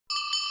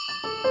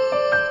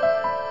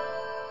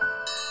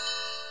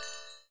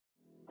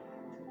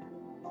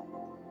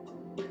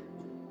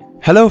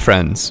Hello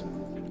friends!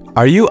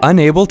 Are you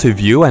unable to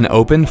view and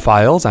open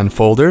files and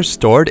folders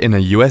stored in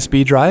a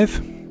USB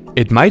drive?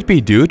 It might be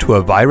due to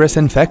a virus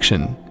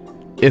infection.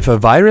 If a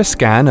virus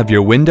scan of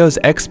your Windows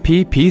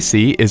XP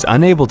PC is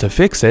unable to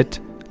fix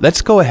it,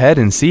 let's go ahead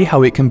and see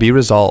how it can be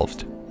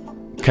resolved.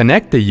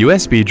 Connect the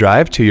USB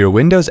drive to your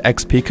Windows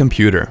XP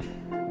computer.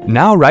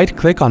 Now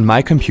right-click on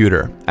My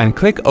Computer and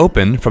click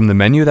Open from the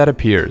menu that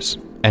appears,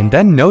 and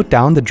then note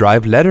down the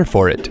drive letter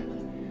for it.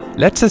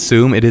 Let's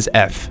assume it is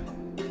F.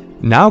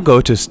 Now go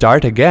to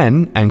Start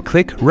Again and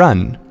click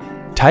Run.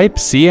 Type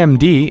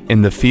CMD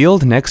in the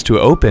field next to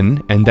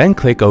Open and then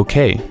click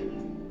OK.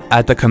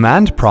 At the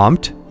command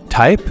prompt,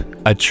 type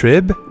 //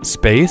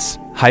 space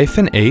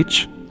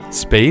 -h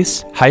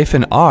space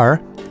 -r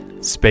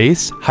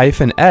space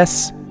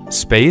 -s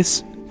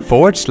space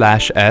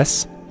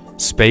 /s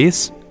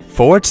space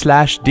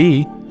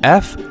 /d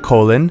f:\*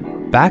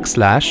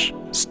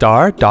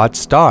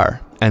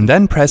 and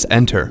then press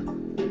Enter.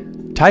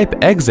 Type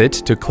Exit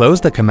to close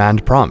the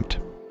command prompt.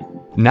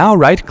 Now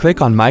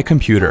right-click on My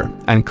Computer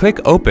and click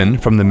Open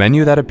from the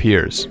menu that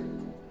appears.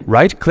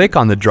 Right-click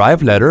on the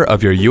drive letter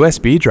of your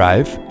USB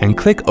drive and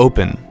click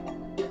Open.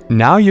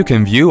 Now you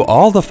can view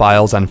all the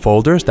files and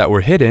folders that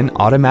were hidden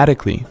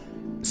automatically.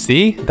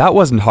 See, that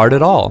wasn't hard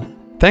at all.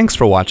 Thanks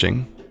for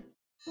watching.